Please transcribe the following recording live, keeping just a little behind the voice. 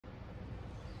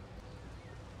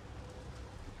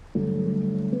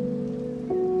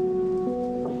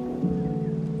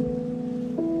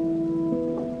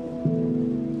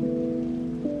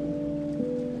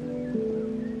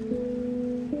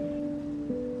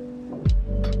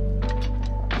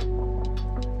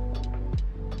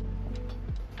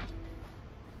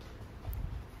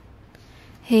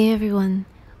Hey everyone,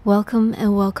 welcome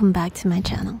and welcome back to my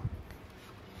channel.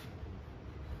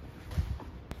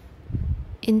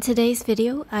 In today's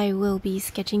video, I will be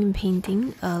sketching and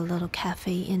painting a little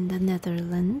cafe in the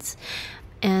Netherlands,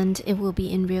 and it will be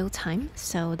in real time,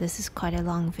 so this is quite a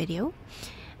long video.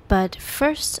 But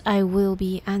first, I will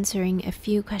be answering a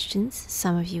few questions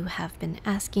some of you have been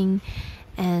asking,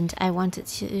 and I wanted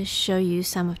to show you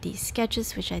some of these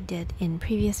sketches which I did in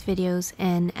previous videos.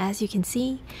 And as you can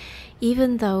see,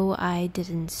 even though I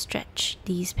didn't stretch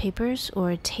these papers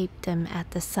or tape them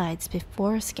at the sides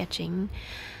before sketching,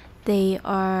 they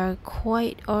are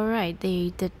quite alright.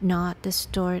 They did not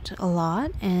distort a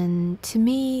lot, and to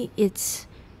me it's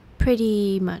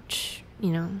pretty much,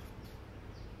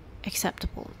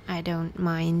 acceptable. I don't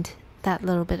mind that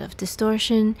little bit of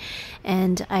distortion,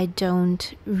 and I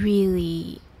don't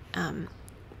really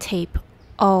tape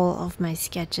all of my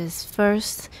sketches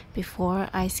first before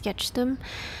I sketch them,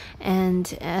 and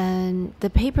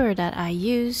the paper that I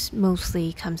use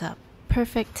mostly comes out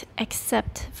perfect,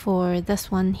 except for this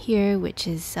one here, which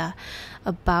is a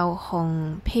Bao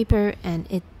Hong paper,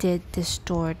 and it did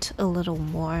distort a little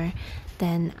more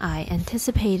than I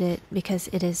anticipated because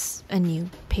it is a new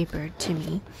paper to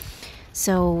me.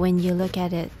 So when you look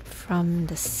at it from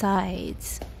the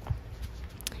sides,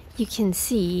 you can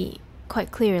see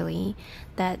quite clearly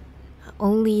that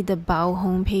only the Bao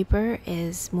Hong paper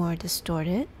is more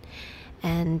distorted.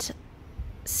 And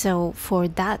so for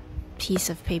that piece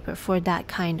of paper, for that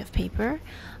kind of paper,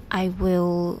 I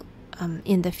will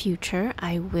in the future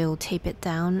I will tape it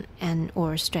down and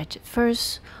or stretch it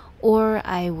first, or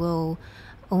I will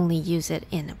only use it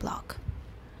in a block.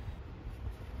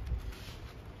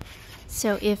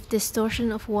 So if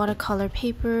distortion of watercolor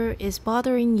paper is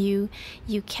bothering you,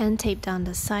 you can tape down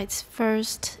the sides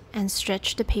first and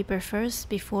stretch the paper first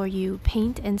before you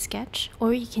paint and sketch,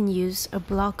 or you can use a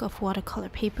block of watercolor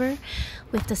paper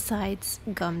with the sides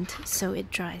gummed so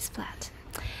it dries flat.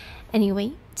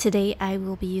 Anyway, today I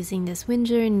will be using this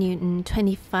Winsor Newton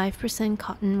 25%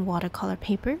 cotton watercolor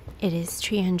paper. It is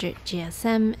 300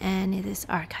 GSM and it is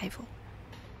archival.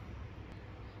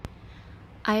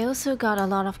 I also got a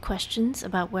lot of questions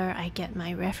about where I get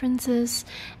my references,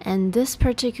 and this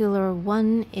particular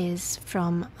one is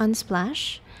from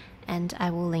Unsplash, and I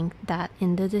will link that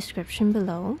in the description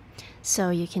below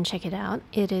so you can check it out.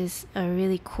 It is a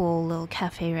really cool little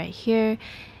cafe right here.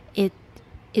 It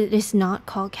is not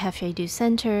called Café du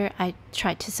Centre. I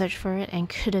tried to search for it and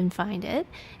couldn't find it.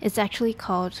 It's actually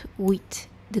called Huis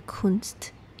de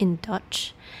Kunst in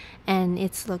Dutch, and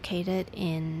it's located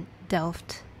in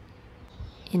Delft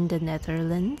in the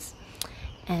Netherlands,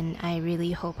 and I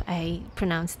really hope I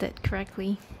pronounced it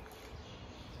correctly.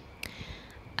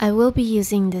 I will be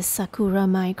using this Sakura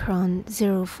Micron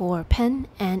 04 pen,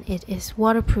 and it is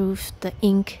waterproof. The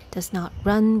ink does not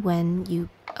run when you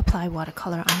apply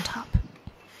watercolor on top.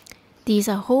 These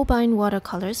are Holbein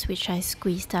watercolors which I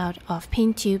squeezed out of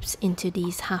paint tubes into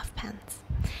these half pans.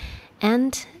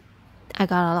 And I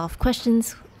got a lot of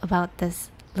questions about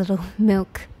this little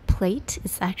milk plate.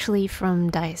 It's actually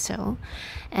from Daiso,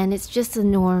 and it's just a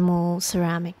normal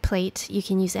ceramic plate. You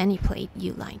can use any plate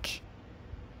you like.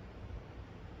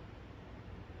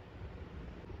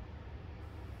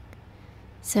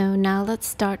 So now let's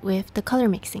start with the color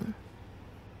mixing.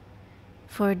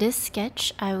 For this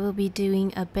sketch, I will be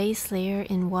doing a base layer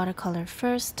in watercolor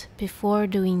first before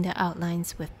doing the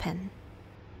outlines with pen.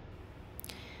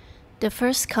 The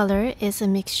first color is a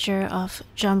mixture of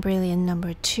John Brilliant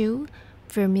No. 2,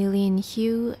 vermilion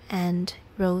hue, and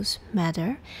rose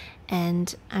madder,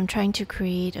 and I'm trying to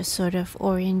create a sort of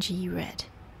orangey red.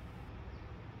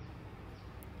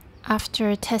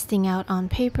 After testing out on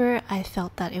paper, I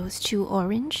felt that it was too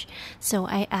orange, so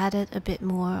I added a bit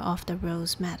more of the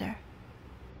rose madder.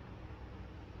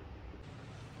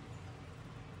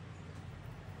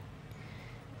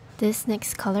 This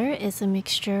next color is a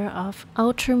mixture of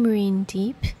ultramarine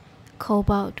deep,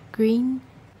 cobalt green,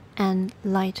 and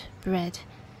light red.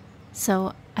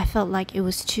 So I felt like it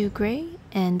was too gray,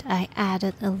 and I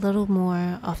added a little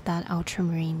more of that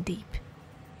ultramarine deep.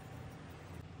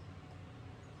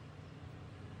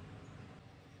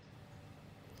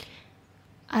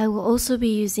 I will also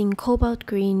be using cobalt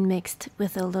green mixed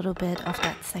with a little bit of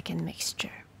that second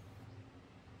mixture.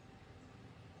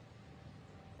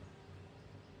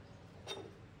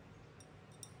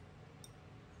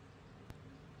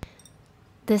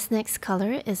 This next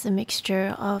color is a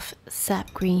mixture of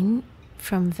sap green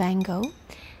from Van Gogh,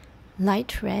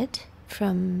 light red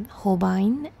from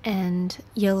Holbein, and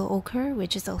yellow ochre,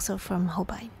 which is also from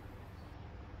Holbein.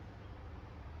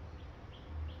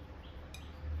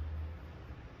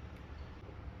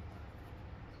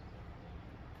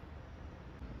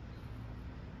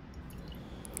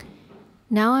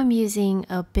 Now I'm using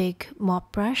a big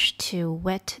mop brush to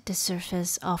wet the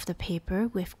surface of the paper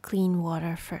with clean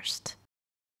water first.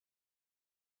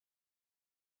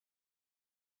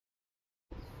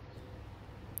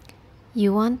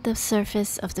 You want the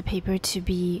surface of the paper to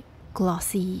be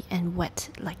glossy and wet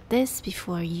like this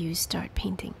before you start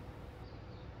painting.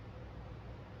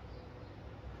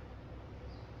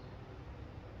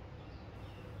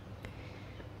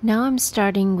 Now I'm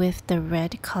starting with the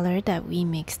red color that we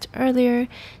mixed earlier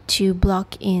to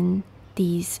block in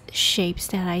these shapes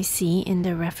that I see in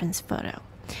the reference photo.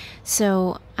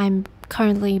 So I'm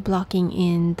currently blocking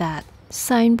in that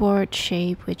signboard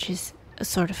shape, which is a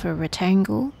sort of a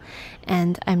rectangle,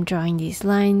 and I'm drawing these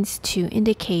lines to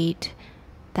indicate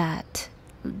that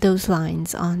those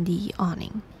lines on the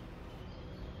awning.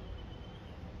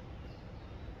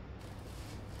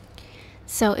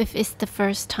 So if it's the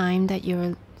first time that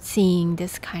you're seeing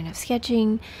this kind of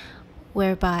sketching,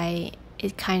 whereby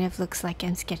it kind of looks like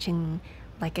I'm sketching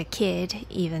like a kid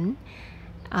even,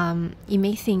 you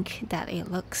may think that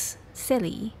it looks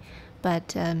silly, but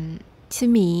to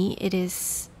me it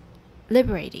is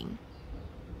liberating.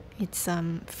 It's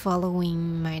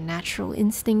following my natural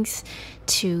instincts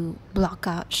to block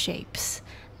out shapes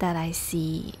that I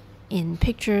see in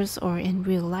pictures or in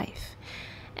real life.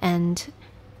 And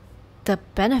the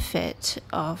benefit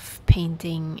of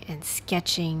painting and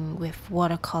sketching with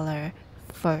watercolor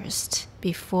first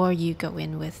before you go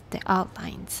in with the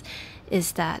outlines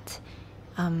is that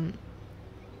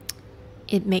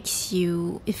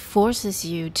it forces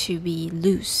you to be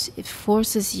loose. It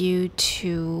forces you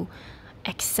to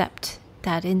accept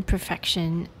that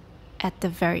imperfection at the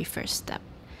very first step.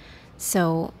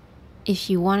 So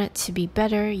if you want it to be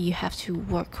better, you have to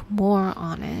work more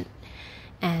on it.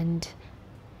 And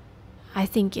I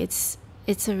think it's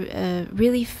a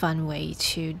really fun way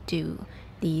to do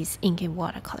these ink and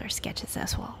watercolor sketches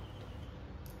as well.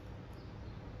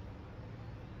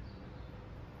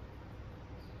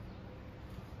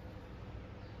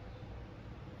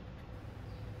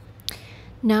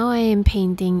 Now I am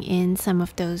painting in some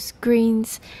of those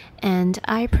greens, and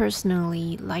I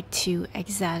personally like to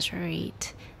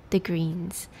exaggerate the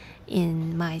greens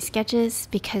in my sketches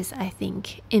because I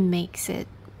think it makes it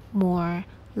more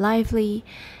lively,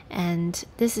 and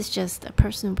this is just a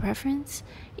personal preference.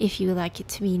 If you like it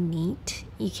to be neat,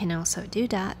 you can also do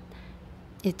that.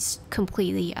 It's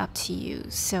completely up to you.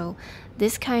 So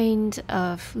this kind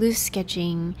of loose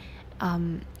sketching,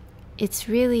 it's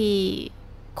really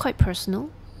quite personal.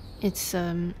 It's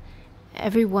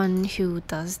everyone who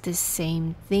does this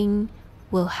same thing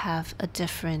will have a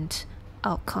different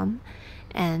outcome,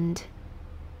 and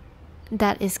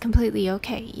that is completely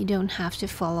okay. You don't have to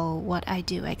follow what I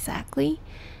do exactly,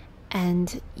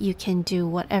 and you can do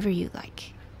whatever you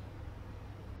like.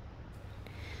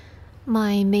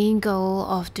 My main goal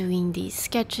of doing these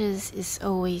sketches is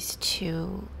always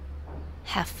to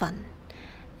have fun,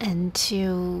 and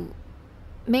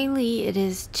mainly it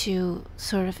is to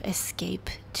sort of escape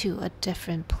to a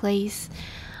different place.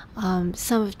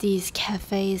 Some of these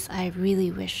cafes I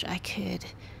really wish I could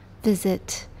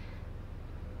visit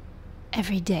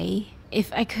every day.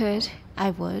 If I could,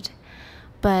 I would,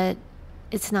 but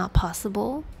it's not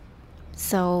possible.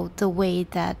 So the way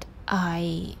that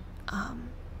I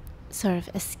sort of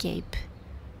escape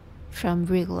from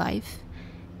real life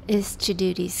is to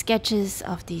do these sketches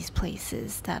of these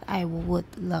places that I would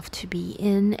love to be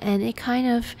in, and it kind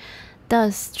of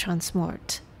does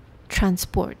transport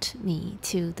me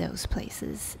to those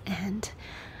places, and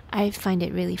I find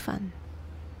it really fun.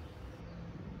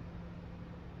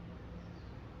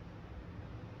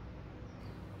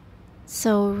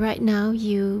 So right now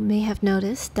you may have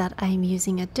noticed that I'm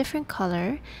using a different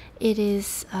color. It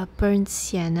is burnt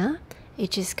sienna,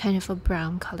 which is kind of a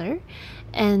brown color,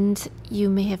 and you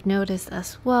may have noticed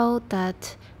as well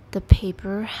that the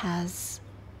paper has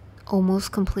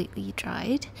almost completely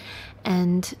dried,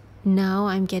 and now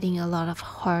I'm getting a lot of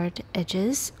hard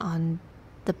edges on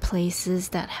the places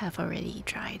that have already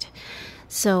dried.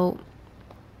 So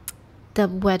the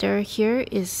weather here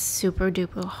is super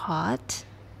duper hot,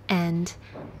 and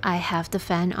I have the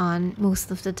fan on most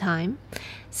of the time,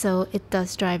 so it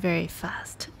does dry very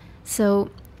fast. So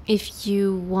if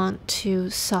you want to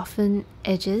soften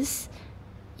edges,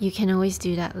 you can always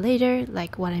do that later,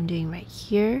 like what I'm doing right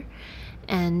here.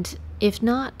 And if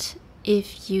not,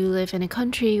 if you live in a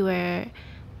country where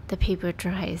the paper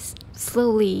dries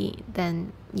slowly,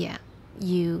 then yeah,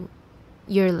 you're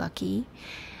lucky.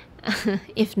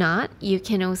 If not, you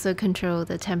can also control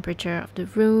the temperature of the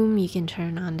room. You can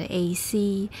turn on the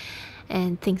AC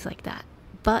and things like that.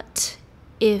 But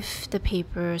if the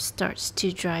paper starts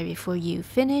to dry before you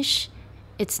finish,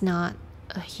 it's not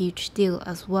a huge deal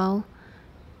as well.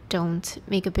 Don't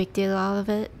make a big deal out of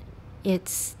it.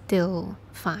 It's still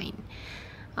fine.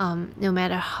 No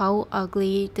matter how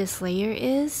ugly this layer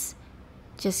is,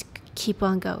 just keep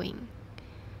on going.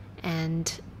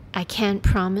 And I can't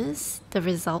promise the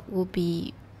result will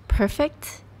be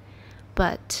perfect,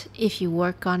 but if you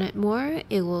work on it more,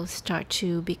 it will start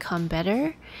to become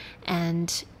better,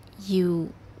 and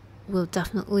you will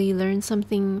definitely learn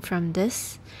something from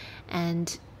this,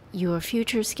 and your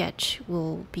future sketch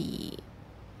will be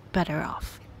better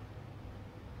off.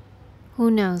 Who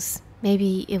knows?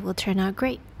 Maybe it will turn out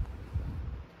great.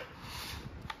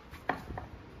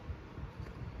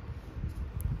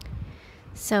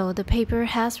 So the paper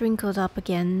has wrinkled up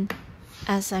again,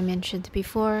 as I mentioned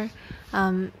before,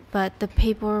 but the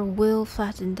paper will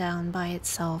flatten down by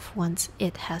itself once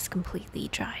it has completely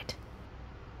dried.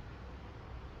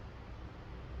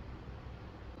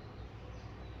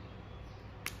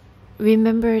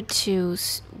 Remember to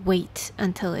wait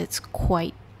until it's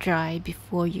quite dry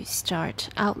before you start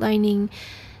outlining.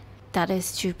 That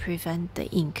is to prevent the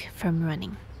ink from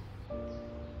running.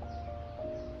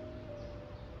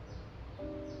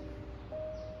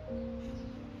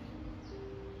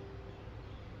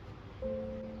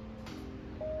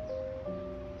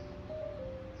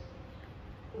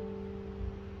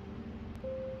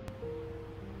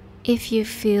 If you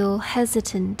feel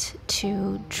hesitant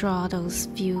to draw those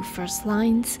few first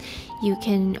lines, you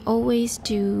can always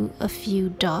do a few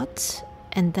dots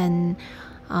and then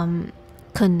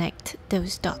connect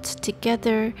those dots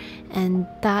together, and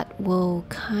that will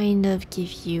kind of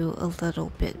give you a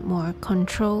little bit more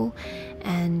control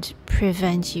and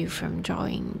prevent you from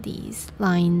drawing these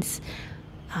lines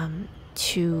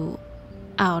too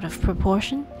out of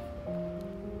proportion.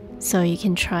 So you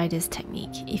can try this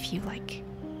technique if you like.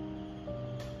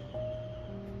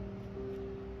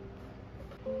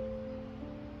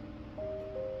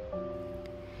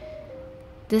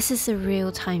 This is a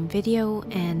real-time video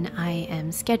and I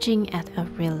am sketching at a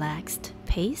relaxed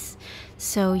pace,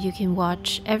 so you can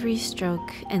watch every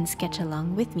stroke and sketch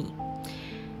along with me.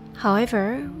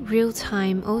 However,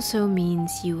 real-time also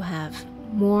means you have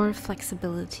more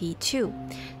flexibility too.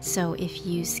 So if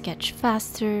you sketch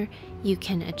faster, you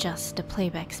can adjust the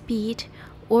playback speed,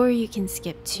 or you can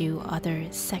skip to other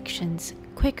sections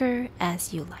quicker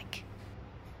as you like.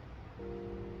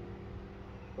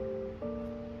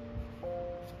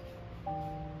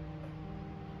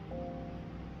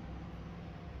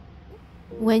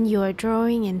 When you are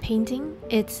drawing and painting,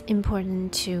 it's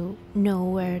important to know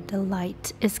where the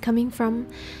light is coming from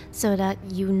so that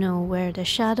you know where the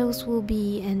shadows will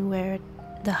be and where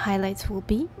the highlights will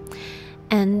be.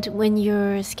 And when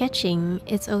you're sketching,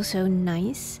 it's also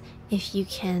nice if you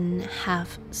can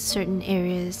have certain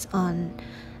areas on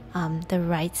the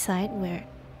right side where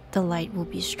the light will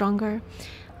be stronger.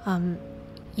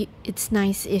 It's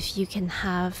nice if you can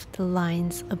have the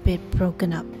lines a bit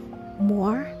broken up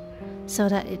more, so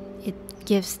that it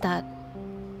gives that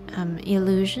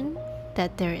illusion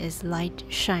that there is light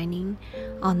shining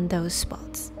on those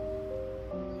spots.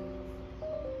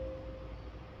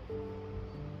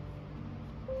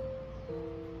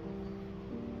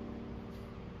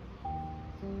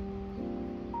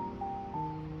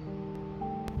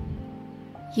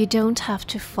 You don't have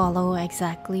to follow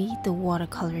exactly the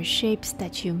watercolor shapes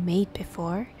that you made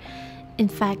before. In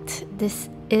fact, this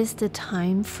is the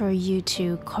time for you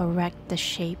to correct the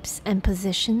shapes and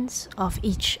positions of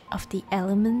each of the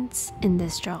elements in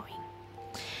this drawing.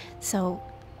 So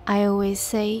I always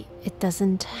say it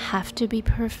doesn't have to be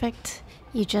perfect,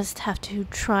 you just have to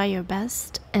try your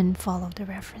best and follow the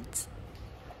reference.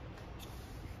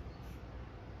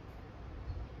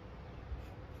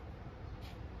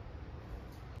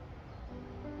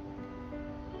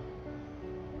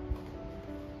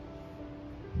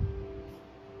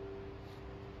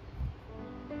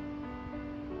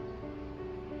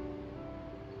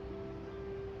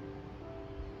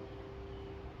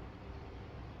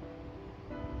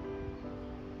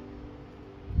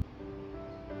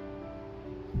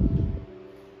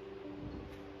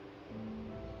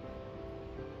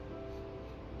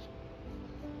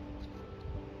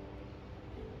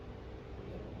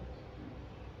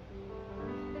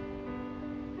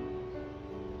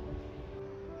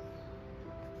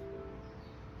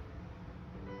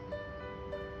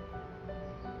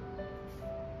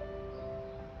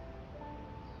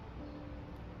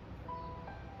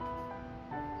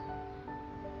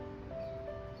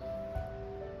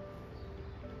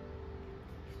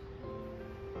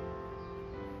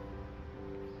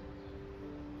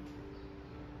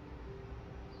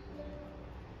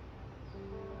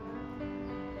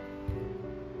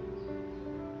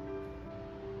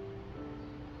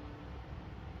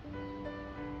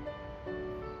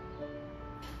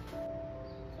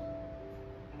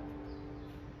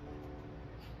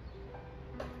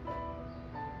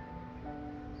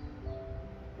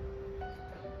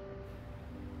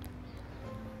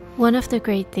 One of the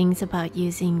great things about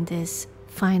using this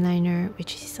fine liner,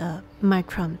 which is a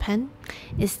micron pen,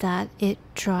 is that it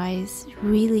dries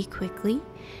really quickly.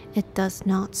 It does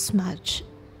not smudge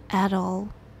at all,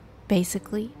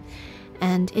 basically,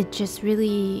 and it just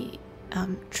really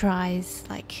dries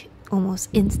like almost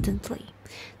instantly.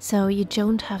 So you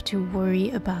don't have to worry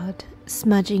about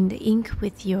smudging the ink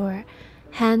with your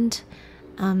hand,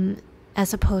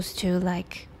 as opposed to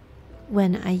like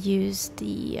when I use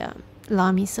the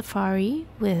Lamy Safari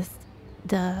with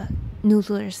the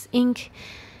Noodler's ink.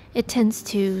 It tends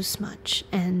to smudge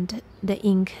and the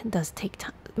ink does take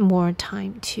more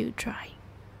time to dry.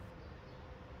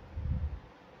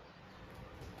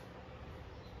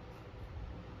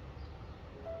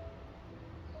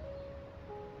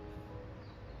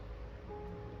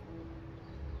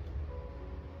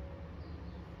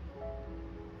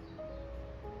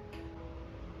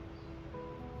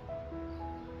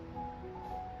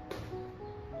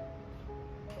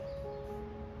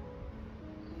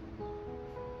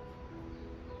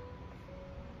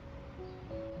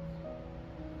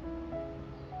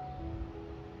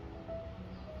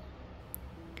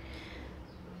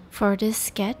 For this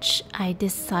sketch, I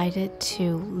decided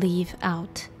to leave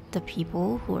out the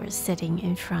people who are sitting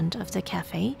in front of the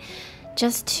cafe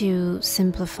just to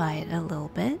simplify it a little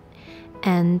bit.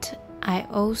 And I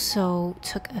also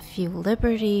took a few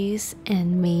liberties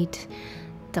and made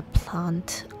the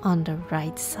plant on the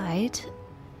right side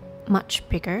much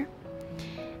bigger.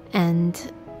 And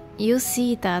you'll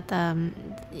see that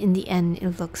in the end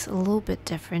it looks a little bit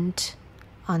different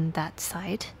on that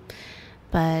side.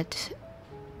 But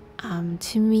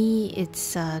to me,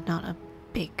 it's not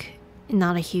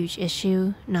a huge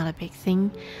issue, not a big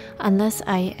thing, unless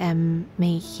I am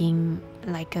making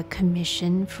like a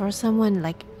commission for someone.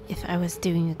 Like if I was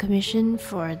doing a commission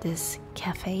for this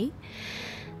cafe,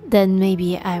 then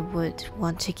maybe I would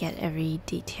want to get every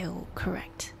detail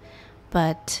correct.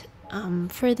 But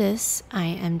for this, I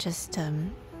am just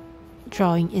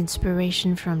drawing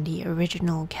inspiration from the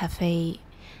original cafe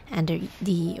and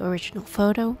the original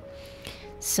photo.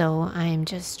 So I'm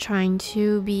just trying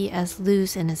to be as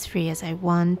loose and as free as I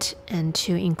want, and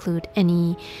to include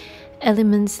any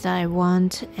elements that I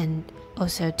want, and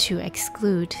also to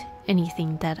exclude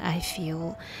anything that I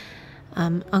feel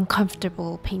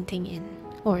uncomfortable painting in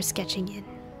or sketching in.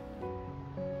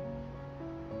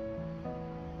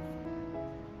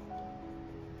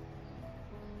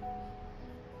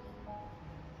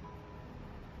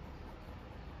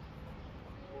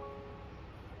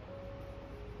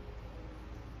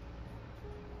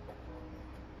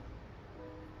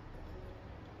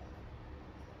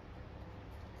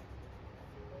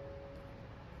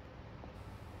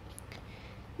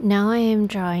 Now I am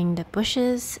drawing the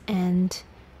bushes, and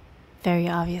very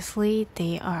obviously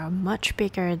they are much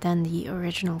bigger than the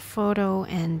original photo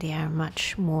and they are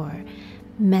much more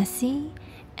messy,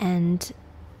 and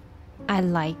I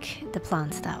like the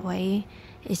plants that way.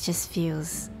 It just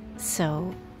feels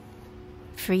so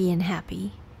free and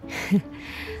happy.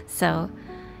 So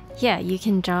yeah, you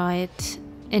can draw it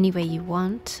any way you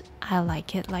want. I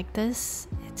like it like this.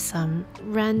 It's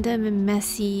random and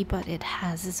messy, but it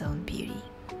has its own beauty.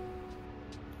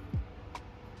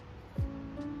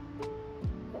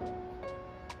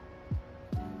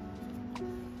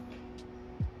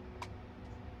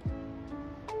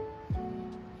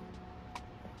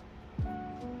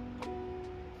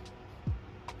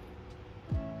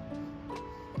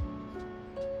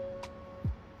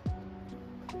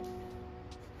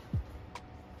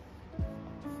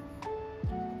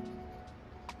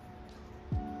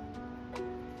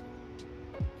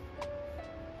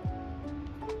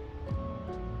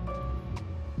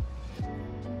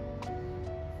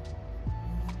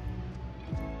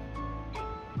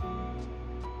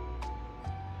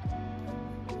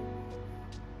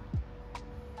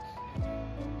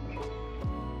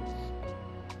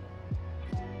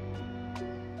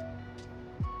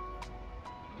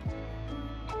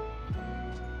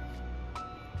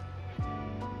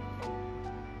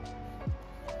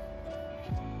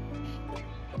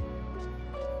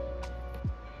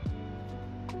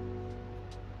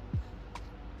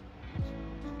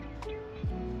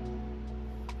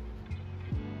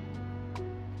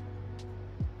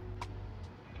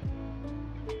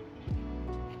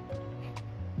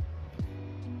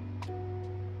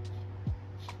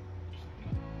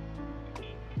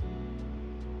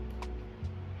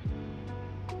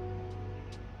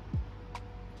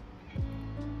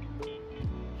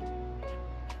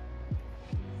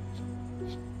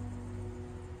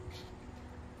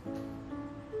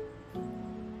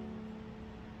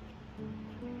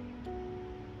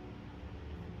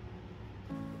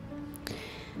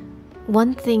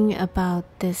 one thing about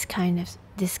this kind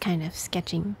of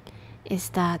sketching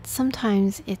is that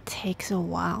sometimes it takes a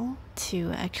while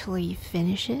to actually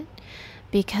finish it,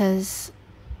 because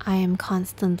I am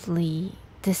constantly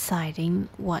deciding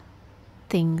what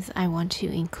things I want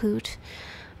to include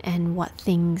and what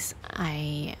things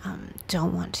I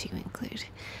don't want to include.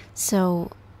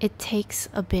 So it takes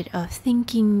a bit of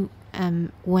thinking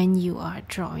when you are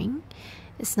drawing.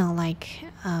 It's not like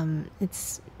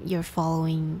you're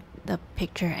following the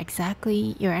picture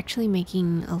exactly. You're actually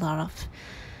making a lot of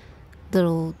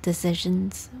little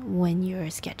decisions when you're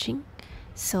sketching.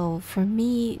 So for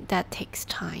me, that takes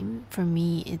time. For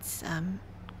me, it's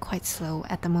quite slow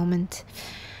at the moment.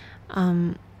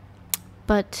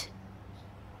 But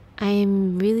I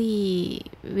am really,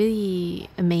 really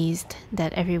amazed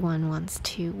that everyone wants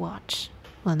to watch.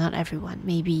 Well, not everyone,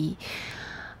 maybe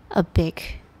a big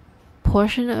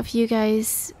portion of you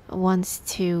guys wants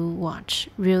to watch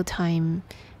real-time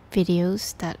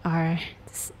videos that are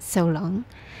so long.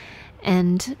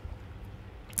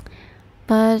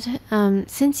 But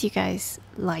since you guys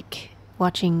like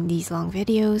watching these long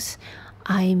videos,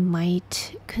 I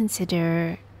might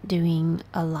consider doing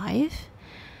a live.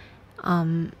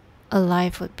 A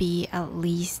live would be at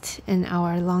least an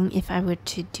hour long if I were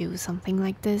to do something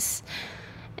like this.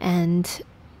 And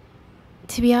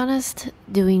to be honest,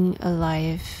 doing a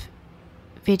live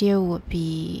video would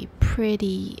be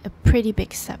a pretty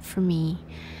big step for me.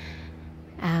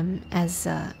 I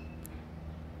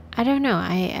don't know,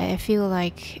 I feel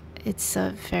like it's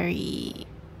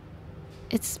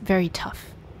very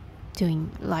tough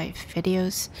doing live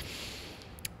videos.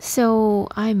 So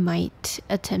I might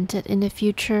attempt it in the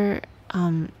future.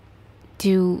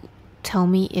 Do tell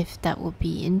me if that would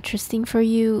be interesting for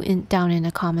you down in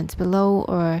the comments below,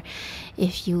 or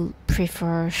if you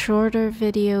prefer shorter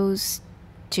videos,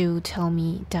 do tell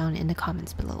me down in the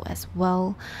comments below as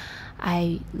well.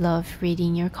 I love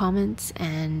reading your comments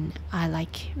and I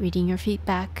like reading your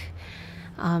feedback.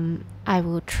 I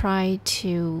will try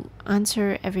to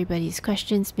answer everybody's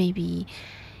questions maybe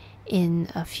in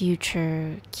a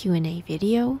future Q&A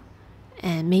video,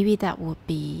 and maybe that would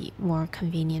be more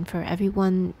convenient for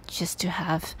everyone, just to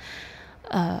have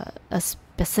a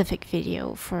specific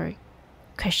video for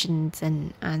questions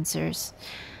and answers,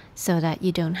 so that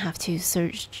you don't have to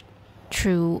search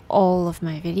through all of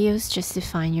my videos just to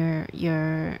find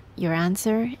your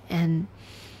answer. And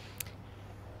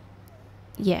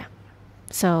yeah,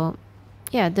 so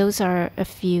yeah, those are a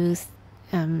few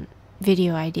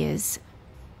video ideas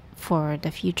for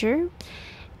the future.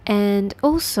 And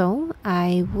also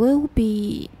I will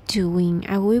be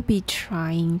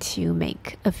trying to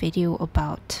make a video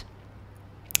about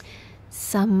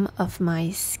some of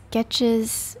my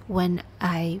sketches when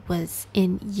I was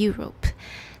in Europe.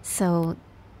 So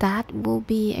that will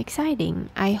be exciting.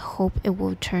 I hope it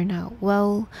will turn out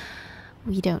well.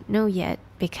 We don't know yet,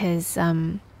 because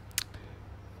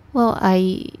well,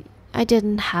 I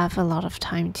didn't have a lot of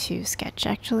time to sketch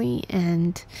actually,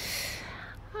 and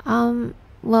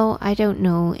well, I don't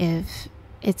know if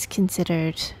it's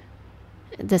considered,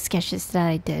 the sketches that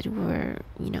I did were,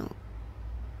 you know,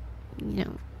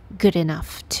 good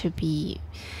enough to be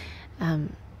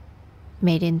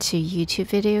made into YouTube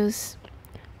videos.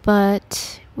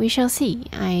 But we shall see.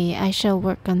 I shall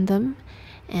work on them,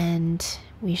 and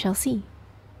we shall see.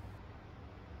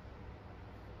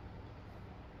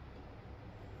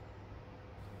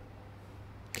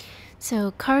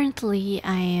 So currently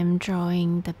I am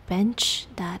drawing the bench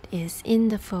that is in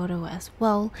the photo as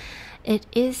well. It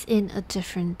is in a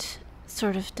different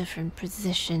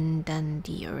position than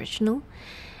the original,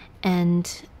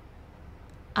 and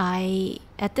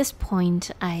at this point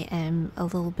I am a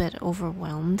little bit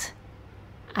overwhelmed.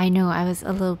 I know I was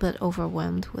a little bit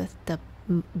overwhelmed with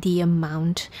the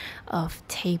amount of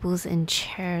tables and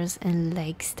chairs and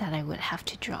legs that I would have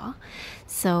to draw.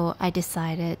 So I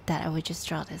decided that I would just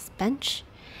draw this bench,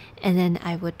 and then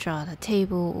I would draw the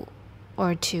table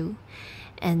or two,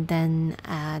 and then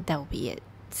that will be it.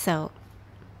 So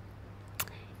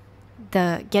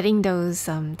getting those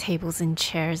tables and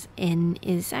chairs in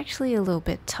is actually a little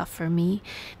bit tough for me.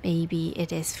 Maybe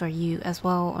it is for you as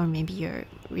well, or maybe you're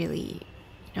really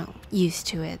used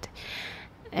to it.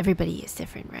 Everybody is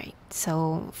different, right?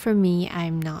 So for me,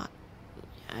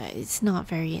 it's not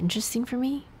very interesting for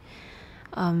me.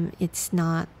 It's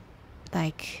not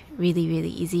like really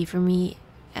easy for me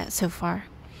so far.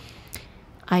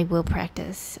 I will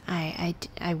practice. I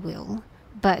will,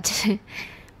 but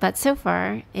but so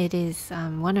far it is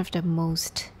one of the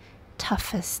most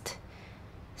toughest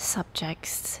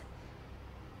subjects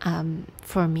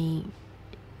for me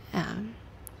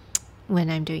when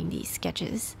I'm doing these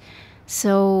sketches.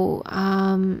 So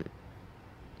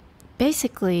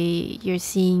basically, you're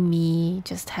seeing me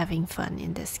just having fun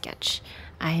in this sketch.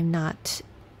 I am not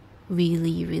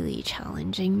really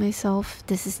challenging myself.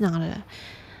 This is not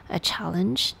a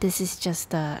challenge. This is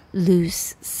just a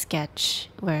loose sketch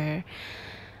where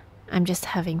I'm just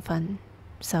having fun.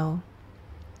 So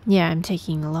yeah, I'm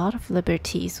taking a lot of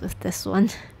liberties with this one.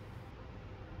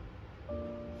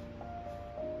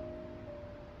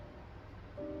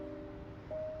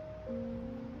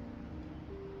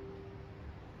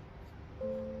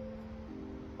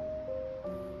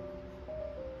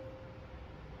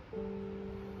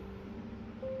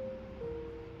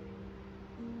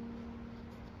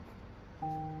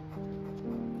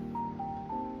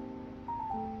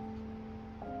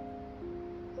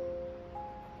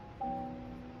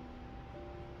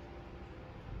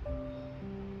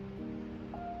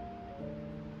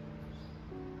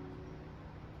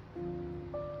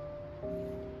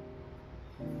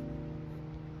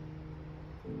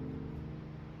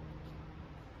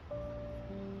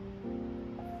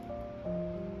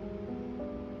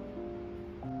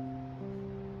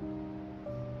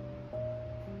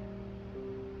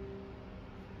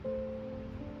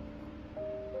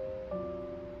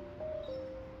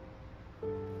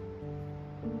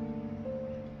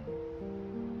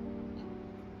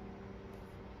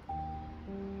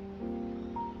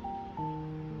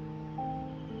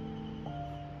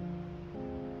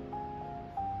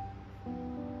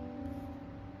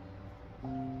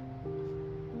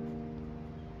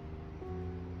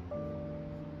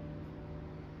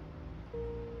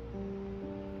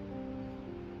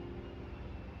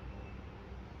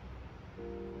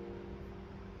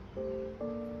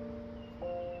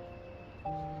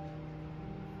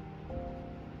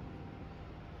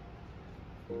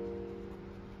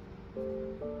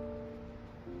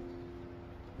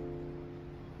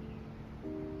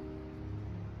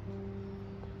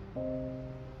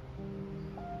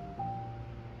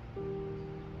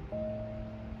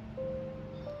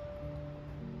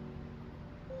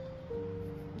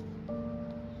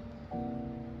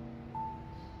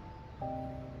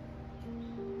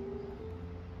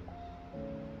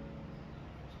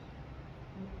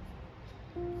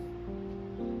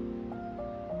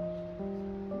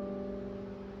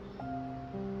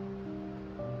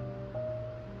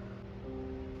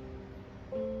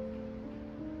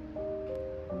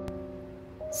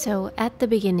 So at the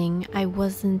beginning, I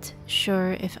wasn't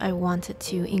sure if I wanted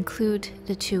to include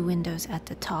the two windows at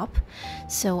the top,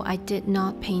 so I did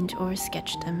not paint or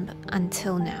sketch them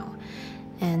until now.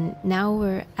 And now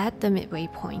we're at the midway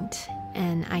point,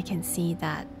 and I can see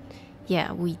that,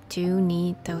 yeah, we do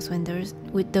need those windows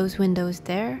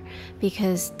there,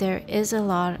 because there is a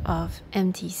lot of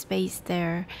empty space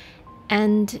there,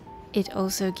 and it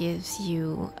also gives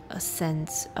you a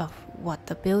sense of what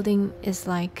the building is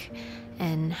like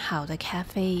and how the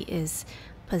cafe is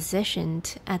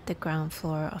positioned at the ground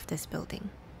floor of this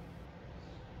building.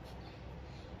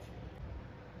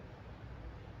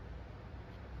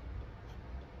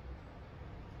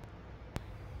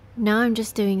 Now I'm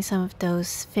just doing some of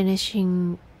those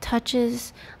finishing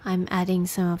touches. I'm adding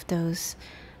some of those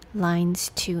lines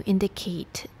to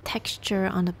indicate texture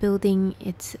on the building.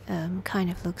 It kind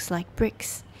of looks like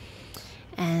bricks,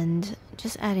 and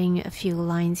just adding a few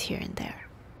lines here and there.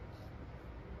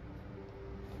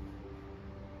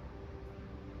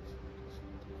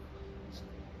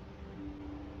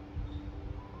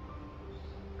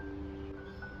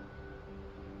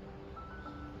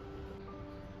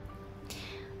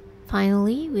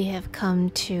 Finally, we have come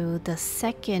to the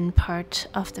second part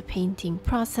of the painting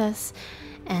process,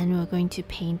 and we're going to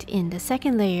paint in the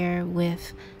second layer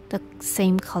with the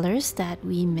same colors that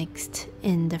we mixed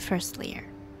in the first layer.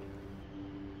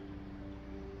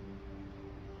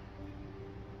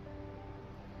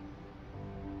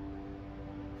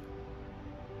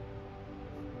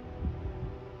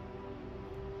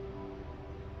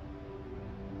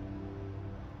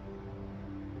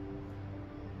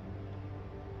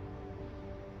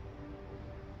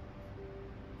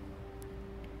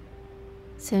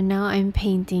 So now I'm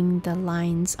painting the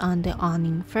lines on the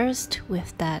awning first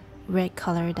with that red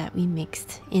color that we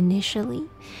mixed initially.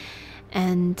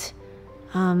 And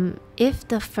if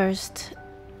the first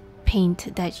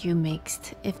paint that you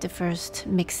mixed, if the first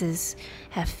mixes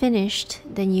have finished,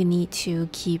 then you need to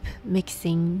keep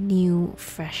mixing new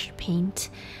fresh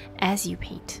paint as you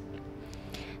paint.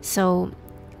 So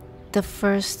the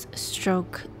first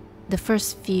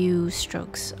few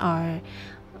strokes are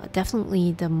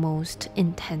definitely the most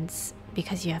intense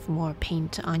because you have more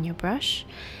paint on your brush,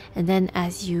 and then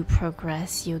as you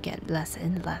progress you get less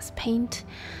and less paint.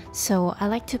 So I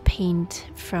like to paint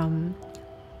from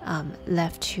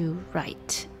left to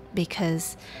right,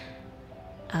 because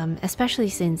especially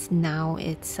since now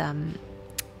it's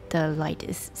the light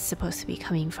is supposed to be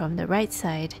coming from the right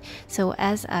side, so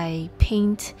as I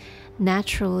paint,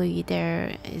 naturally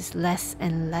there is less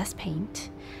and less paint,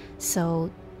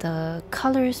 so the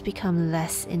colors become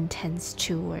less intense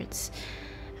towards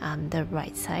the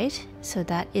right side. So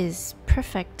that is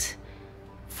perfect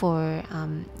for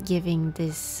giving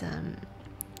this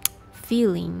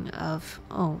feeling of,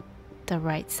 oh, the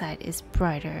right side is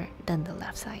brighter than the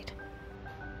left side.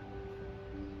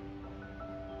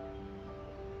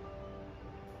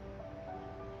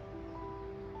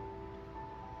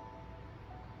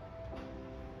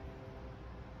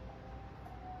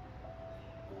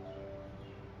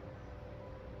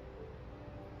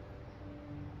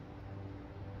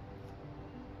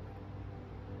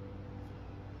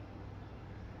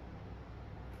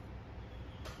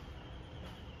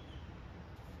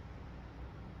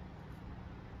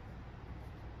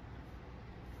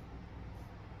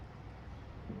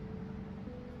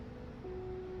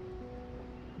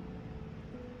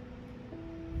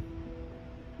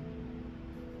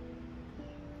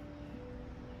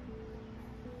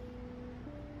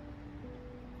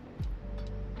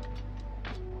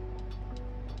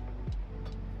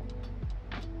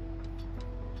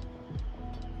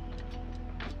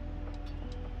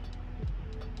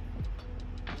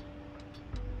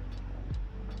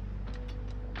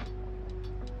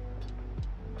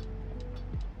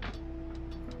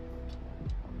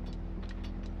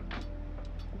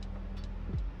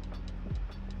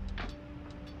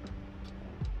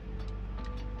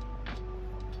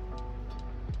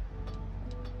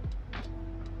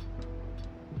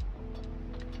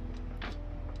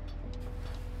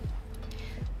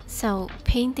 So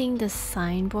painting the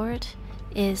signboard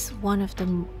is one of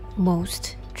the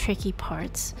most tricky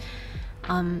parts.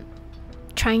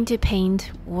 Trying to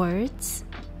paint words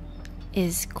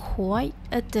is quite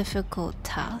a difficult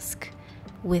task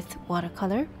with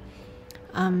watercolor.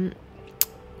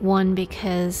 One,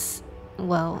 because,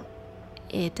 well,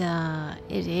 it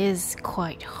is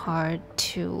quite hard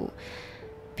to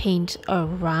paint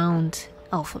around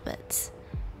alphabets,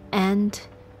 and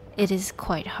it is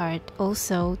quite hard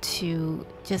also to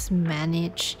just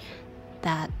manage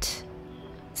that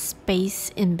space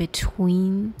in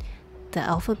between the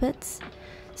alphabets.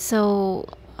 So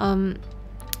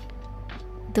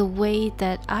the way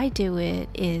that I do it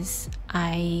is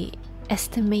I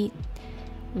estimate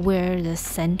where the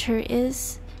center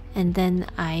is, and then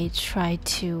I try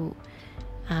to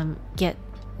get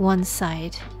one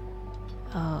side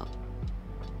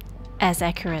as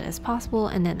accurate as possible,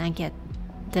 and then I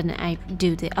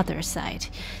do the other side.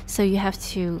 So you have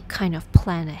to kind of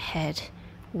plan ahead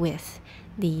with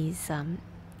these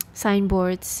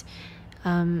signboards.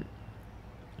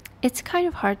 It's kind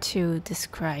of hard to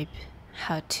describe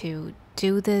how to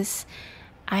do this.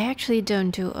 I actually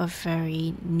don't do a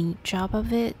very neat job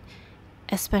of it,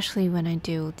 especially when I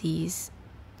do these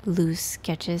loose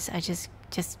sketches. I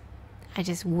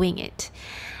just wing it.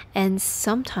 And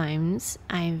sometimes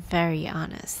I'm very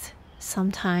honest.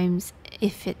 Sometimes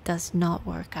if it does not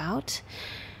work out,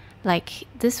 like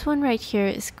this one right here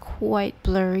is quite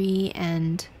blurry,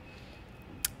 and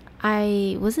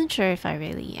I wasn't sure if I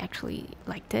really actually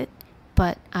liked it,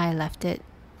 but I left it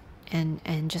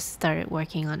and just started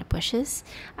working on the bushes.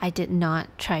 I did not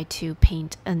try to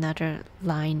paint another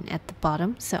line at the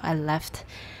bottom, so I left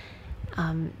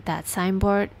that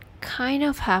signboard kind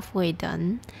of halfway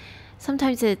done.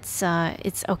 Sometimes it's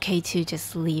okay to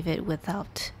just leave it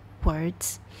without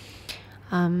words.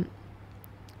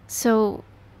 So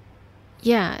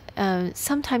yeah,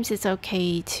 sometimes it's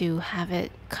okay to have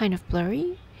it kind of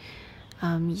blurry.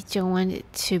 You don't want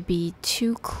it to be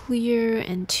too clear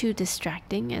and too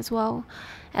distracting as well.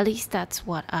 At least that's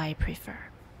what I prefer.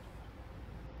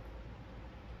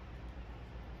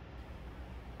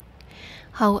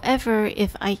 However,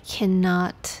 if I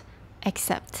cannot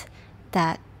accept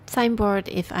that signboard,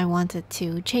 if I wanted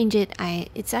to change it,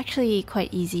 it's actually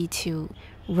quite easy to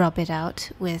rub it out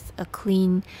with a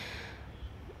clean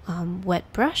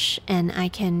wet brush, and I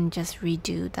can just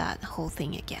redo that whole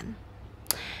thing again.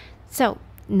 So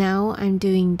now I'm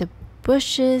doing the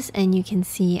bushes, and you can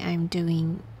see I'm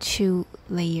doing 2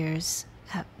 layers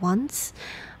at once.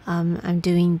 I'm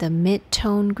doing the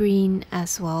mid-tone green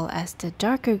as well as the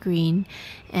darker green,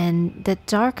 and the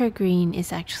darker green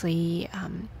is actually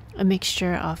a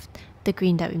mixture of the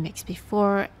green that we mixed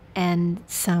before and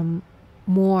some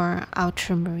more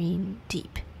ultramarine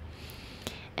deep.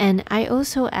 And I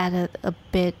also added a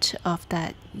bit of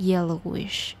that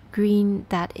yellowish green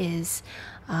that is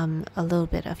a little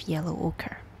bit of yellow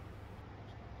ochre.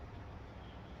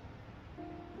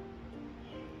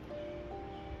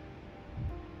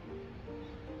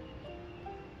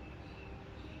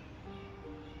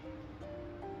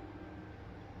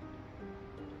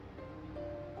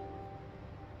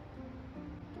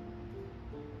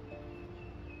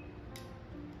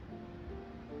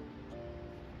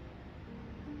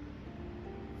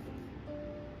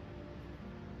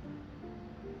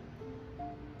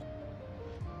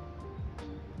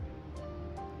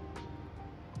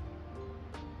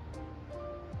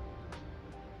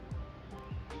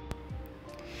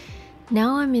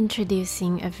 Now I'm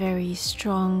introducing a very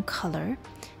strong color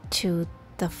to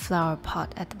the flower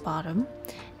pot at the bottom,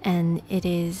 and it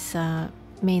is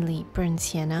mainly burnt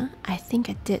sienna. I think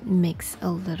I did mix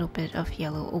a little bit of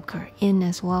yellow ochre in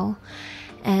as well,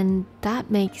 and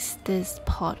that makes this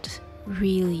pot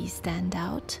really stand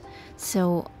out.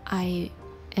 So I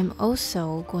am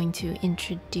also going to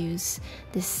introduce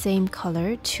the same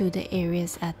color to the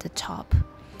areas at the top,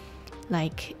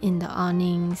 like in the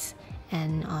awnings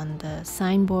and on the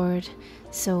signboard.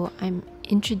 So I'm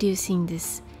introducing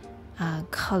this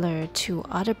color to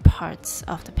other parts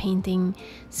of the painting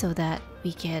so that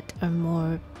we get a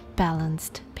more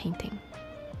balanced painting.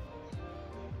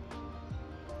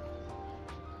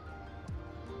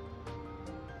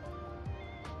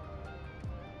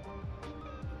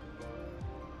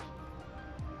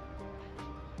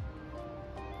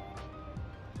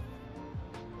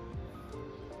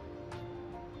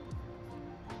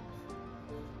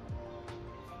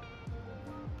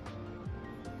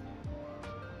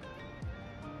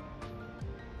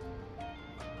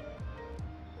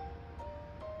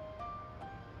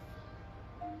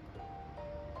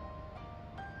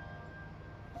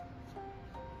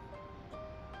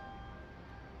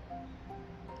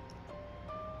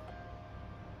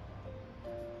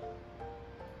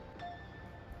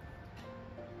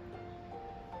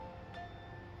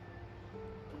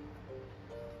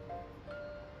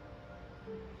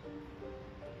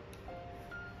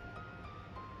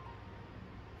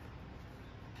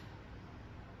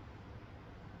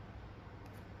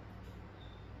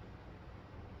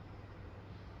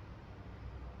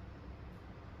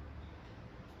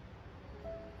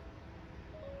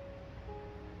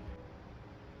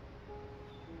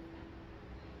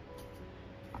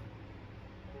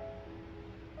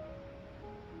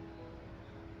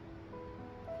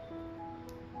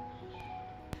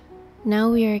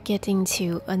 Now we are getting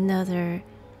to another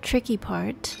tricky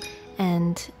part,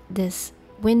 and this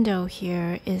window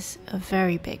here is a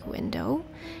very big window.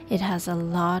 It has a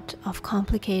lot of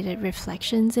complicated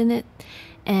reflections in it,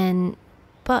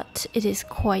 but it is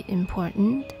quite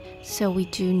important, so we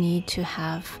do need to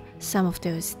have some of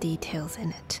those details in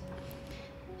it.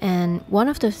 And one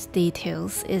of those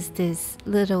details is this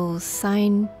little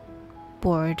signboard,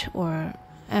 or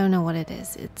I don't know what it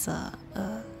is. It's a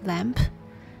lamp,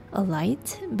 a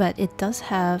light, but it does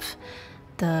have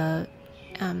the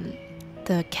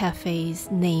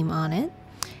cafe's name on it,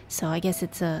 so I guess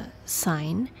it's a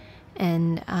sign.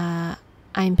 And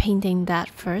I'm painting that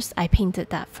first. I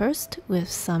painted that first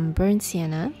with some burnt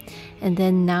sienna, and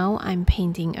then now I'm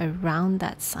painting around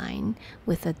that sign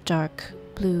with a dark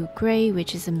blue gray,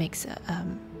 which is a mix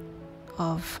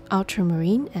of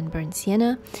ultramarine and burnt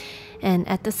sienna. And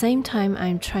at the same time,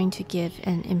 I'm trying to give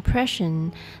an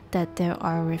impression that there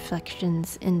are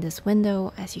reflections in this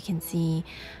window, as you can see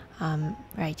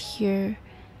right here.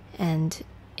 And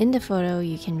in the photo,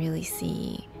 you can really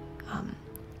see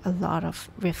a lot of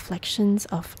reflections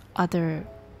of other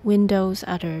windows,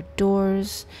 other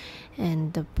doors,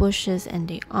 and the bushes and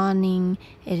the awning.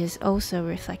 It is also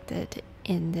reflected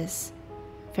in this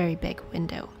very big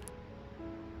window.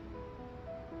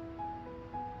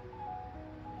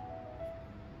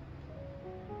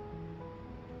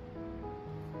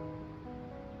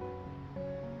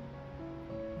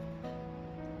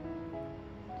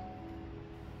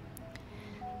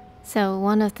 So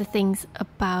one of the things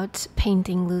about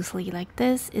painting loosely like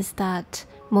this is that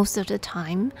most of the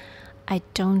time I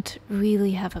don't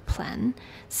really have a plan,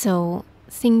 so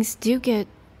things do get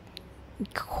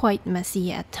quite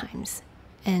messy at times,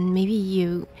 and maybe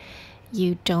you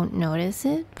don't notice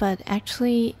it, but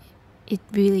actually it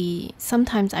really,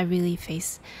 sometimes I really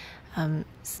face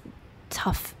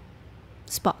tough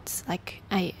spots. Like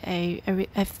I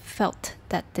felt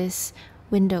that this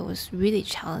window was really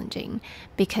challenging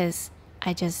because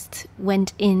I just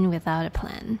went in without a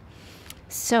plan.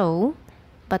 So,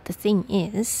 but the thing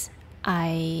is,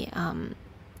 I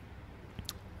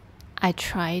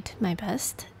tried my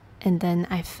best and then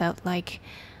I felt like,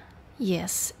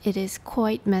 yes, it is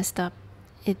quite messed up.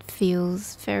 It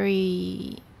feels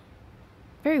very,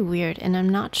 very weird, and I'm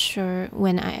not sure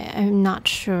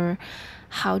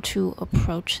how to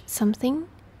approach something.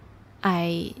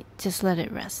 I just let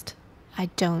it rest. I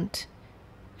don't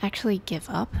actually give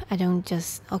up. I don't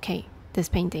just, okay, this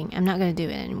painting, I'm not gonna do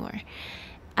it anymore.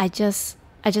 I just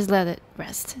let it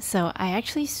rest. So I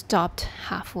actually stopped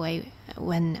halfway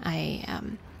when I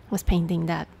was painting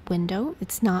that window.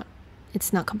 It's not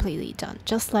completely done,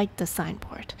 just like the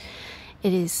signboard.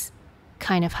 It is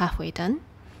kind of halfway done,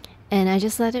 and I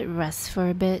just let it rest for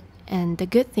a bit. And the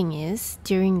good thing is,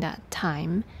 during that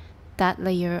time, that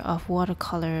layer of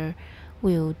watercolor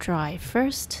will dry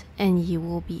first, and you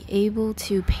will be able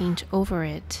to paint over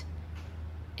it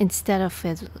instead of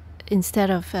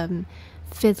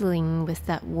fiddling with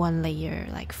that one layer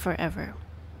like forever.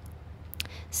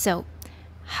 So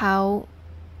how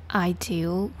I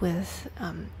deal with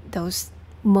those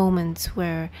moments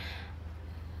where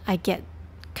I get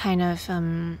kind of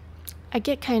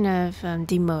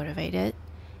demotivated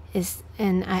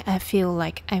and I feel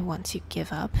like I want to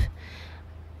give up,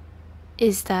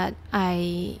 is that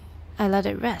I let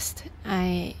it rest.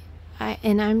 And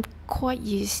I'm quite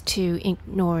used to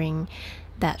ignoring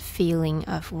that feeling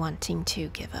of wanting to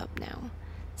give up now.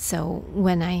 So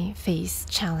when I face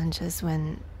challenges,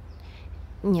 when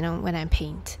I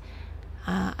paint,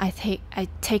 I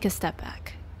take a step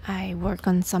back. I work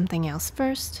on something else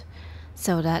first,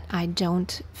 so that I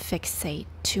don't fixate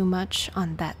too much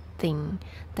on that thing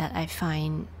that I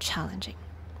find challenging.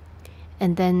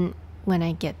 And then when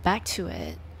I get back to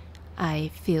it,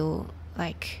 I feel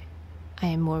like I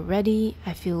am more ready,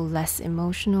 I feel less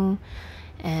emotional,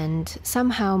 and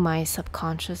somehow my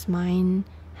subconscious mind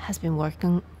has been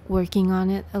working on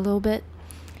it a little bit,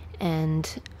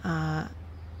 and I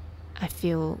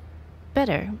feel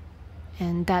better.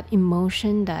 And that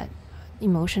emotion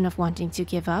of wanting to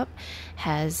give up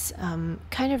has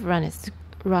kind of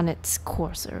run its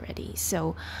course already.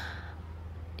 So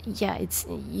yeah,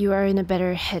 you are in a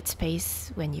better headspace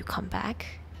when you come back,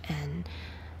 and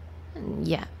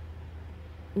yeah,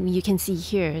 you can see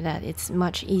here that it's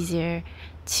much easier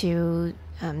to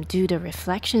do the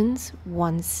reflections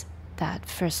once that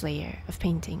first layer of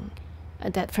painting,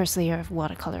 that first layer of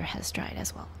watercolor has dried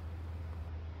as well.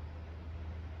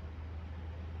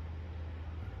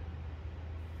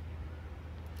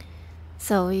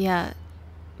 So yeah,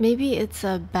 maybe it's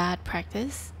a bad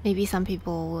practice. Maybe some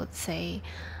people would say,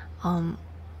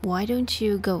 why don't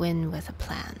you go in with a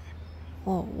plan?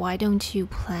 Or why don't you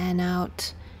plan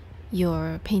out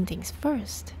your paintings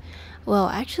first? Well,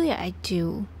 actually, I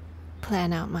do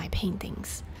plan out my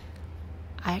paintings.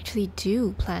 I actually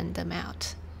do plan them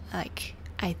out. Like,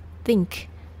 I think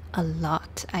a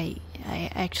lot. I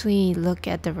actually look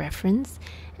at the reference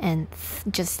and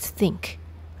just think,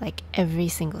 like, every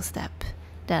single step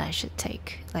that I should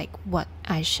take, like what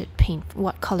I should paint,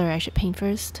 what color I should paint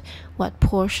first, what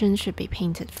portion should be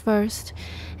painted first.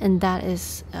 And that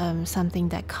is something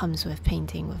that comes with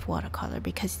painting with watercolor,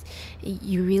 because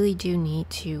you really do need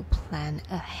to plan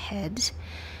ahead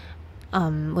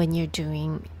when you're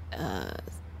doing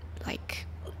like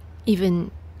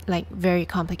even like very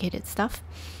complicated stuff.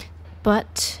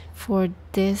 But for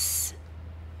this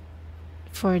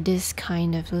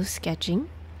kind of sketching,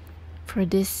 for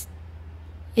this,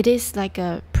 it is like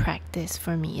a practice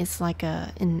for me. It's like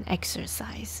an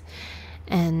exercise.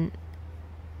 And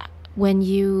when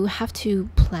you have to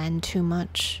plan too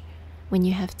much, when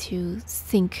you have to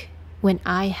think, when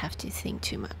I have to think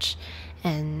too much,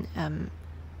 and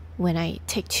when I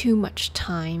take too much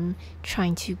time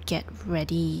trying to get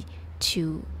ready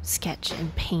to sketch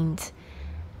and paint,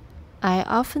 I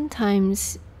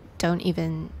oftentimes don't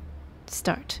even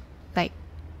start. Like,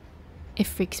 it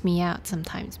freaks me out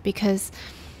sometimes, because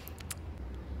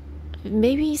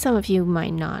maybe some of you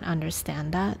might not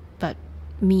understand that, but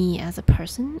me as a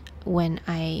person, when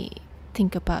I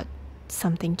think about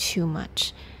something too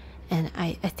much, and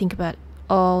I think about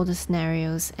all the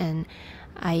scenarios, and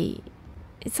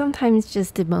it sometimes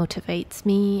just demotivates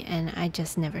me, and I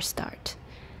just never start.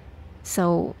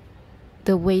 So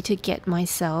the way to get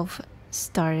myself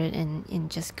started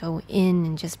and just go in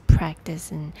and just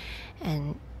practice and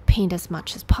paint as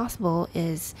much as possible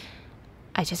is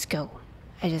I just go.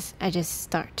 I just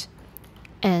start.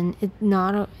 And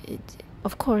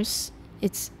of course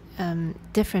it's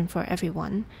different for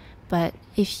everyone, but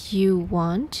if you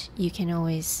want, you can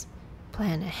always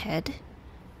plan ahead,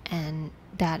 and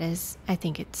that is, I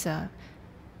think it's a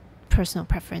personal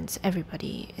preference.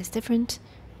 Everybody is different,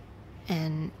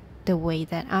 and the way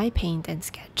that I paint and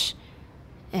sketch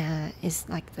is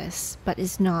like this, but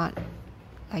it's not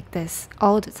like this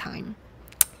all the time.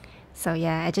 So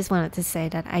yeah, I just wanted to say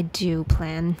that I do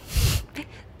plan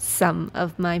some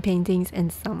of my paintings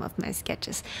and some of my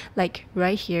sketches. Like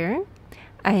right here,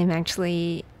 I am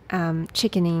actually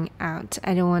chickening out.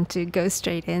 I don't want to go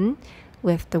straight in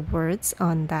with the words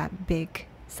on that big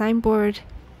signboard.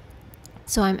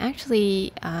 So I'm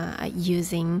actually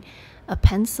using a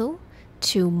pencil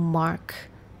to mark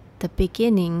the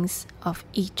beginnings of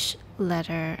each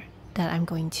letter that I'm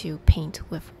going to paint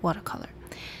with watercolor.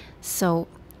 So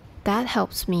that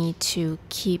helps me to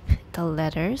keep the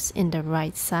letters in the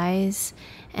right size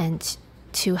and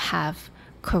to have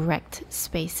correct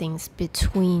spacings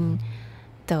between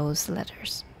those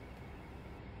letters.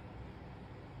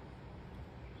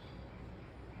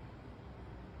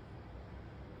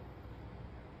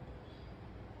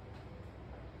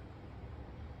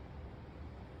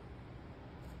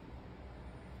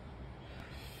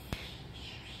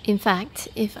 In fact,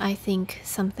 if I think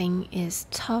something is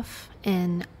tough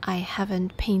and I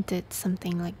haven't painted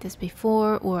something like this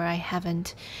before, or I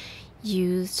haven't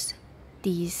used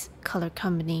these color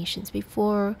combinations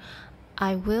before,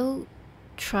 I will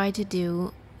try to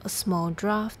do a small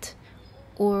draft,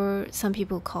 or some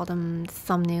people call them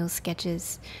thumbnail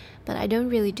sketches, but I don't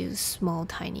really do small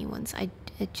tiny ones. I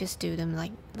just do them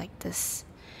like this.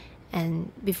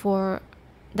 And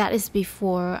that is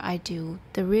before I do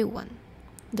the real one,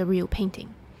 the real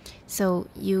painting. So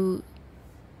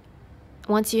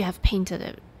once you have painted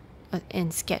it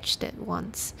and sketched it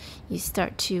once, you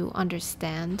start to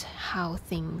understand how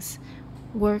things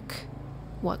work,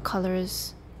 what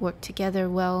colors work together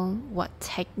well, what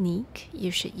technique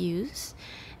you should use,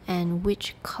 and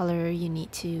which color you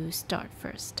need to start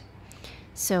first.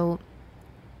 So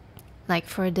like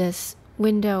for this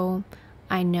window,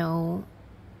 I know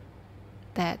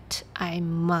that I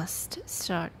must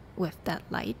start with that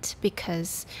light,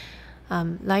 because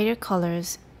lighter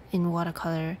colors in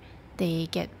watercolor, they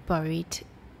get buried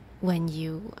when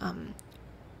you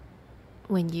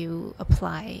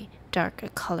apply darker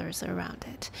colors around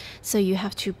it. So you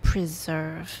have to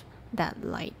preserve that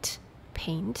light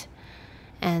paint,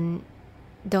 and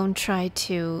don't try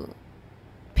to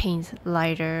paint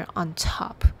lighter on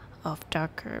top of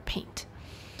darker paint,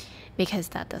 because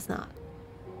that does not,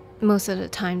 most of the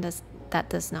time that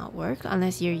does not work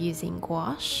unless you're using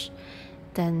gouache.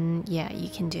 Then yeah, you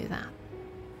can do that.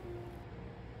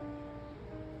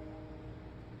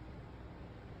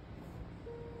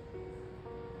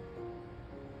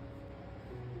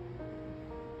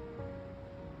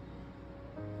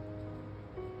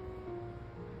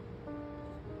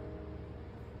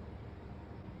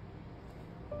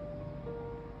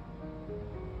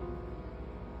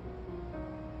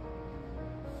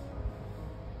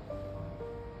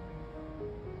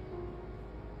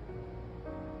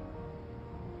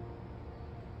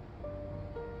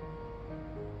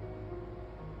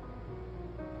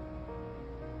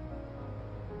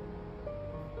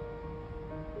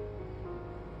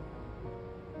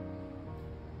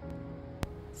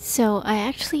 So I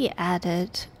actually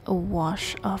added a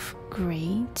wash of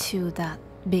gray to that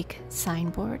big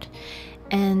signboard,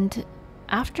 and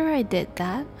after I did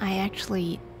that, I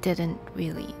actually didn't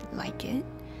really like it.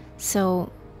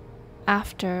 So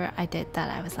after I did that,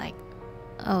 I was like,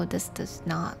 oh, this does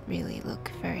not really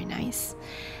look very nice.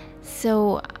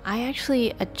 So I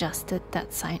actually adjusted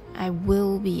that sign. I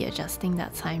will be adjusting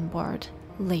that signboard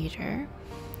later,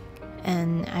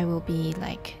 and I will be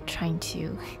like trying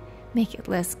to make it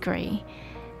less gray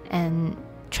and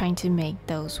trying to make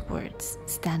those words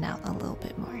stand out a little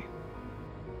bit more.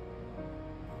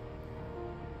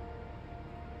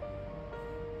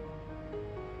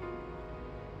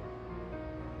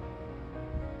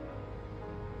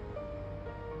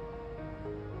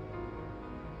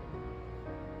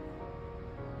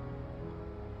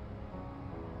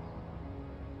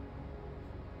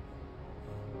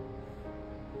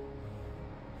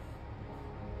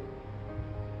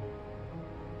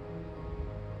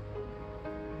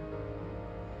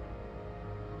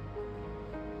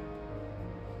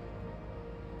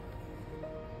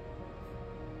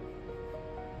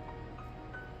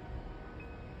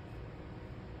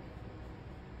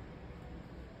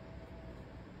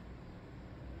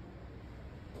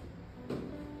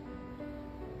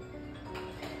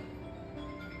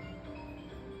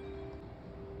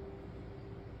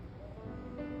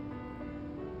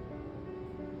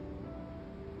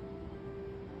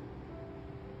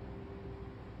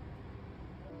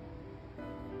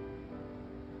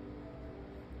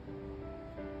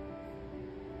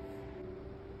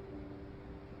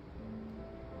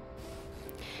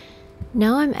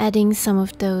 Now I'm adding some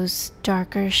of those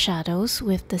darker shadows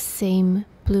with the same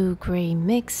blue-gray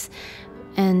mix,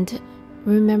 and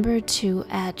remember to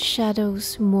add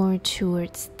shadows more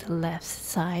towards the left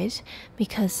side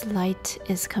because light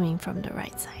is coming from the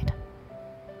right side.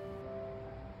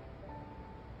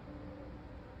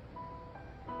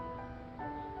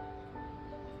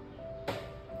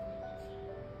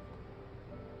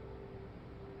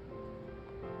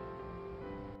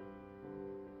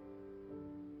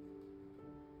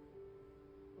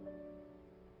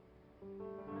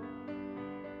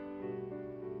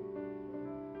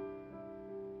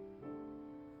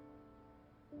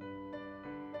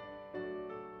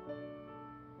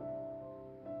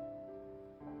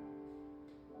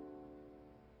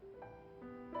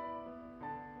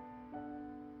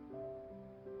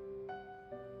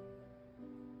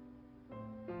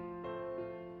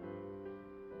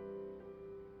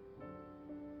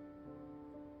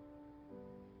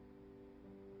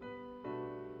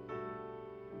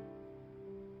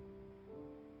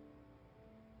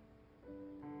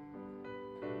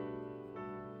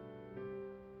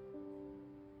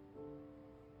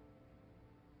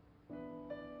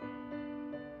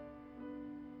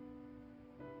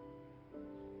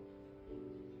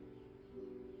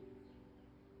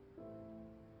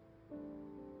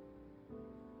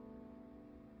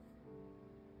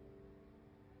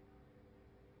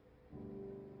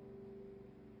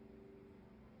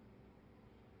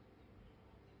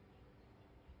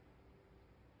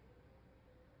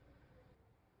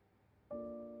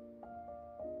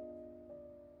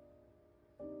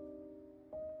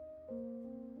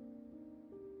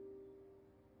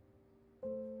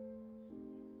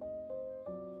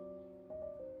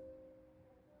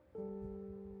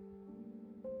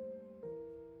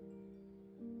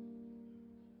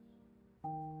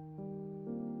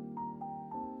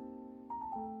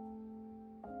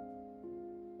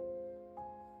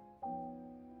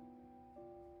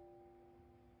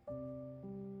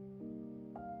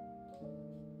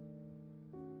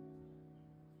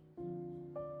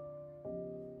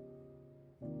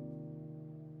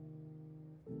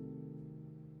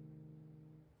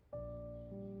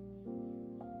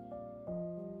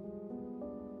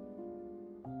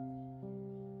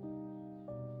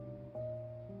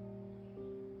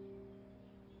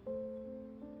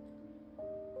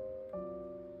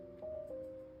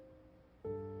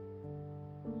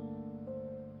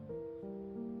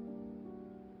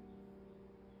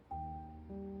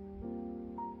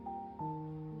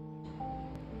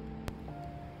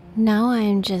 Now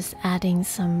I'm just adding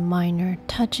some minor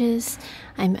touches.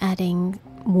 I'm adding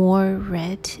more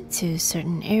red to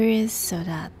certain areas so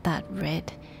that that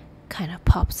red kind of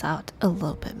pops out a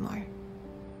little bit more.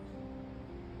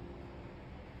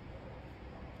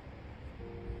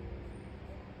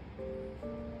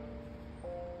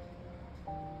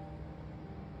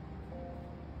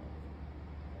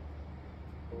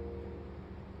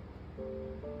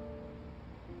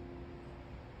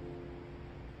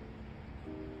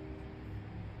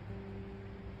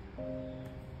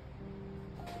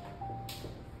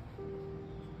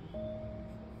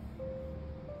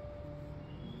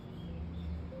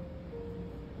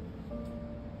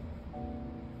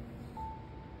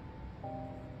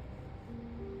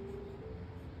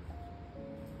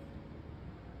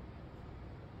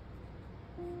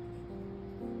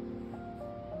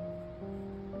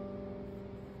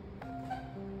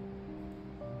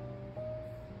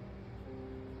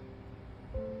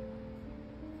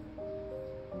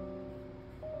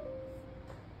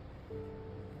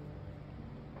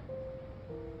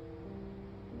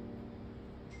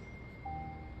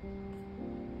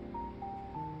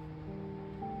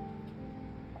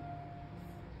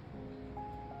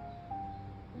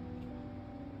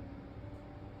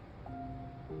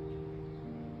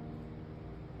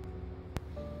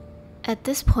 At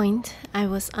this point, I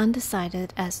was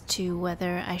undecided as to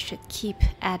whether I should keep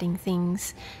adding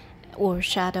things or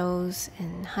shadows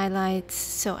and highlights,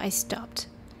 so I stopped.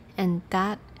 And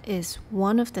that is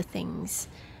one of the things,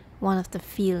 one of the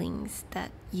feelings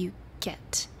that you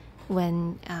get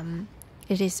when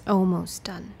it is almost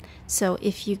done. So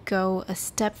if you go a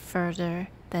step further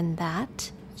than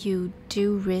that, you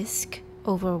do risk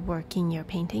overworking your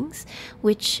paintings,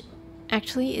 which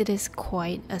actually it is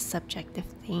quite a subjective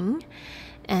thing,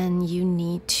 and you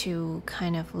need to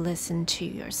kind of listen to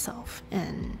yourself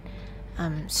and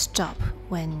stop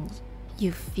when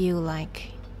you feel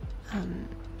like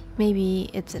maybe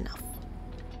it's enough.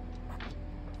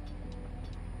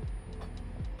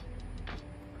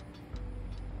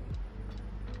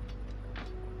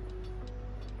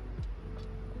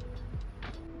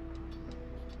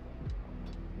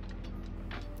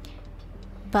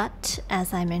 But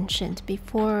as I mentioned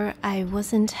before, I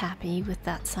wasn't happy with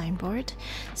that signboard,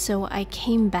 so I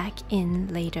came back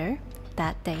in later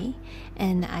that day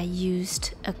and I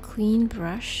used a clean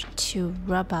brush to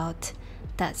rub out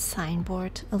that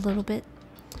signboard a little bit,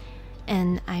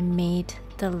 and I made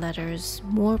the letters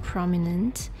more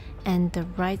prominent, and the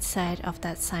right side of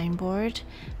that signboard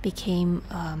became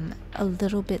a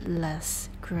little bit less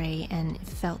gray, and it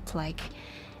felt like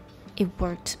it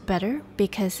worked better,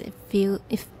 because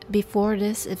if before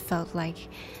this it felt like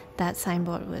that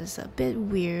signboard was a bit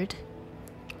weird,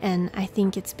 and I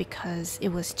think it's because it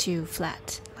was too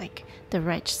flat. Like the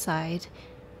right side,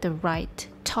 the right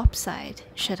top side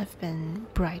should have been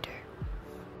brighter.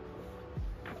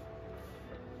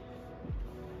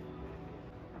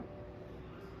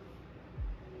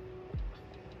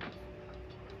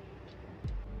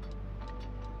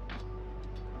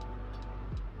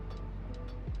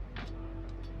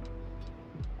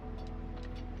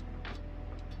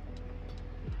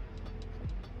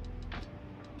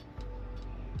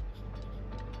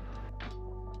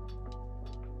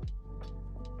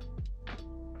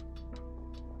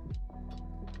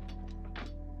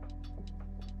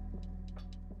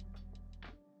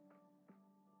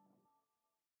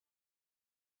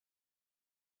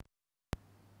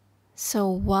 So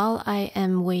while I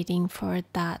am waiting for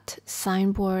that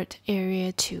signboard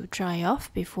area to dry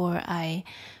off before I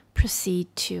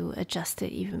proceed to adjust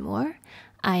it even more,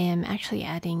 I am actually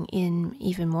adding in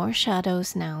even more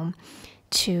shadows now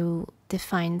to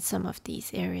define some of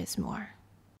these areas more.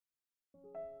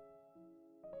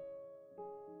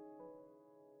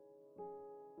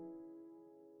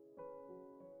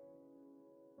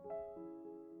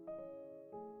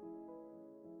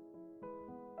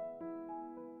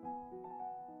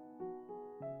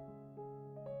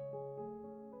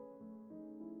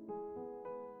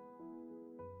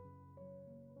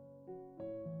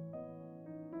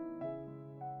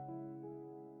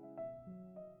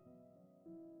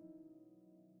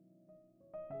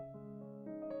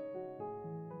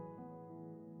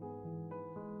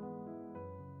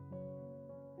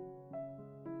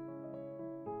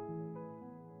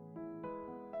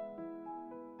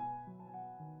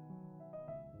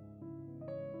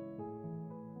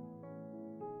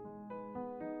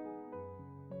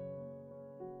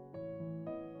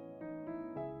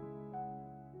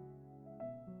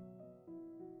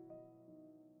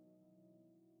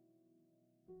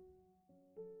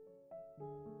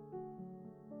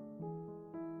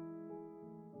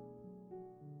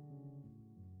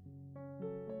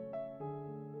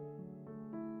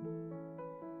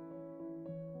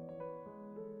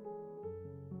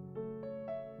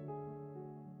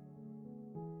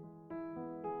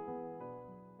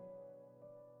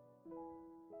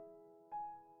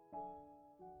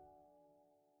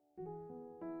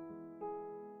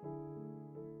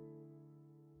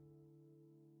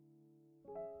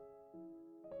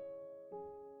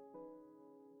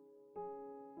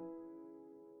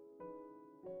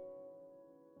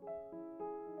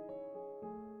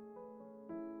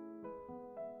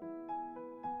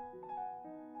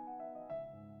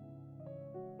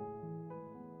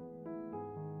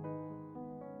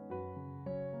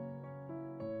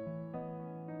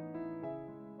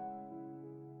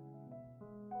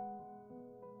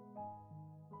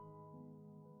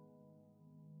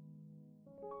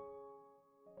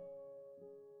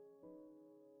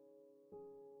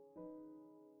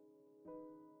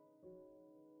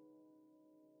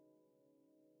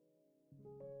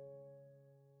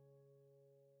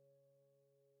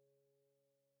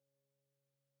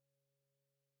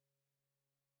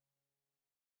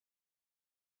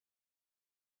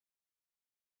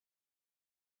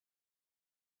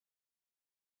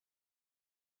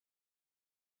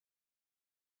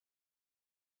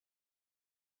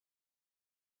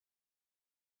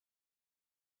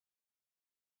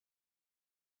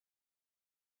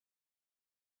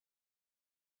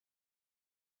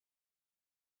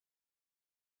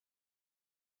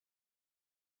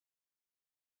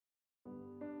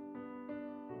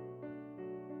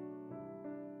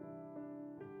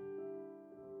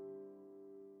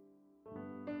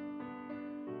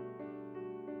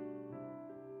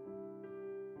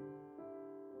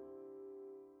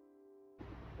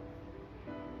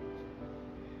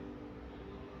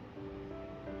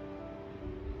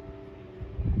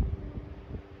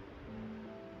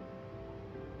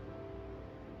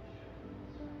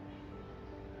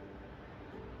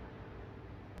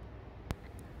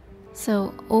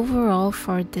 So overall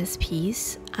for this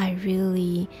piece, I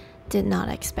really did not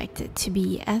expect it to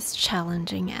be as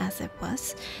challenging as it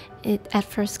was. At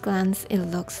first glance, it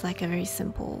looks like a very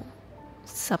simple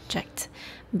subject,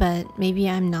 but maybe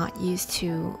I'm not used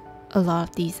to a lot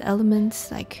of these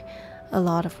elements, like a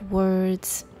lot of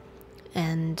words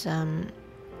and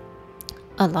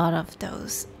a lot of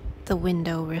the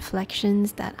window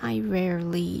reflections that I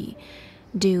rarely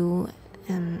do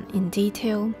in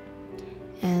detail.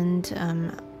 And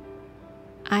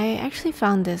I actually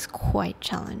found this quite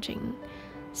challenging.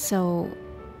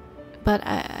 But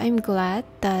I'm glad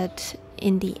that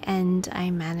in the end I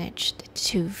managed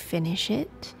to finish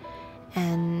it.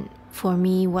 And for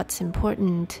me, what's the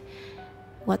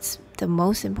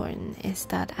most important is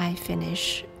that I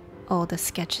finish all the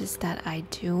sketches that I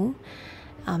do,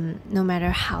 no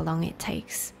matter how long it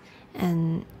takes.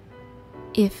 And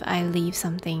if I leave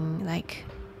something like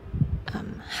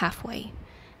halfway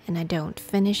and I don't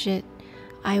finish it,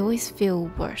 I always feel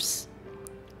worse.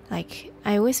 Like,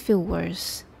 I always feel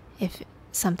worse if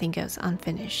something goes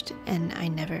unfinished and I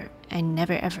never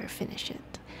ever finish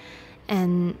it.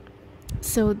 And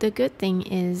so the good thing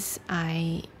is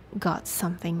I got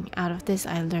something out of this.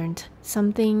 I learned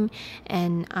something,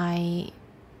 and I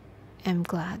am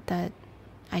glad that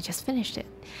I just finished it,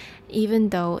 even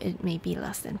though it may be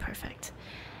less than perfect.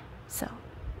 So,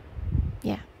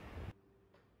 yeah.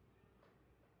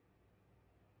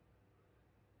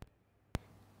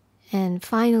 And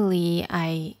finally,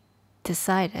 I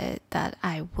decided that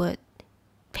I would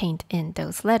paint in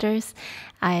those letters.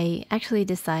 I actually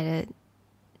decided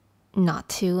not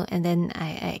to, and then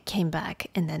I came back,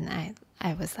 and then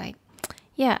I was like,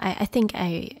 yeah, I think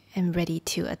I am ready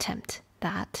to attempt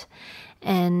that.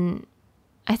 And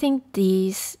I think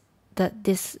these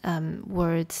words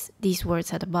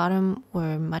at the bottom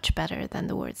were much better than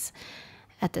the words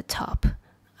at the top.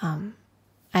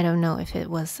 I don't know if it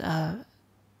was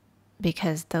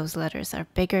because those letters are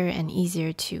bigger and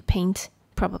easier to paint,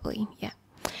 probably, yeah.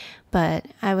 But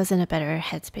I was in a better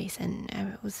headspace and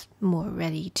I was more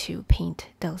ready to paint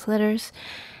those letters.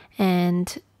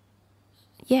 And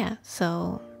yeah,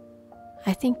 so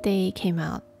I think they came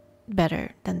out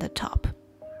better than the top.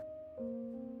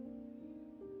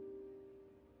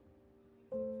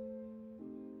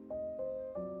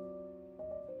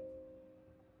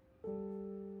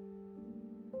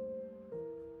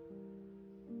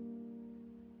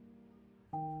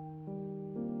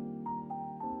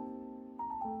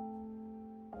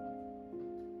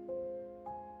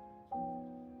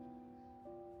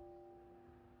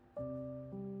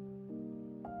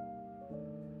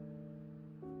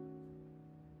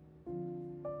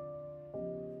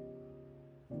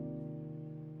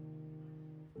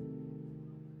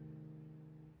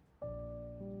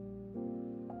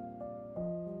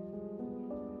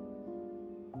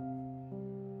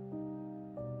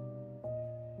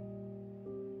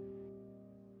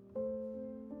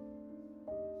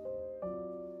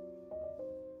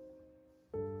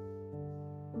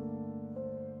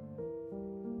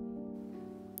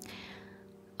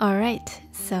 Alright,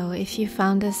 so if you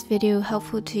found this video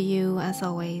helpful to you, as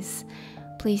always,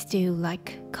 please do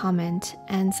like, comment,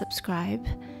 and subscribe.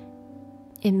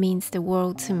 It means the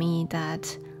world to me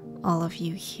that all of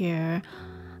you here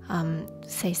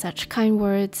say such kind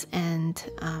words and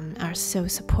are so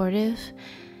supportive.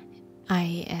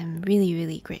 I am really,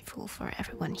 really grateful for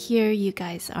everyone here. You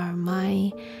guys are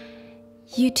my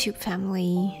YouTube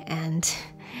family, and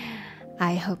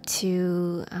I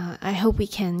hope we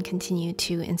can continue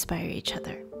to inspire each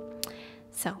other.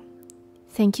 So,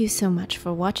 thank you so much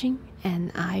for watching,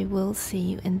 and I will see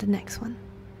you in the next one.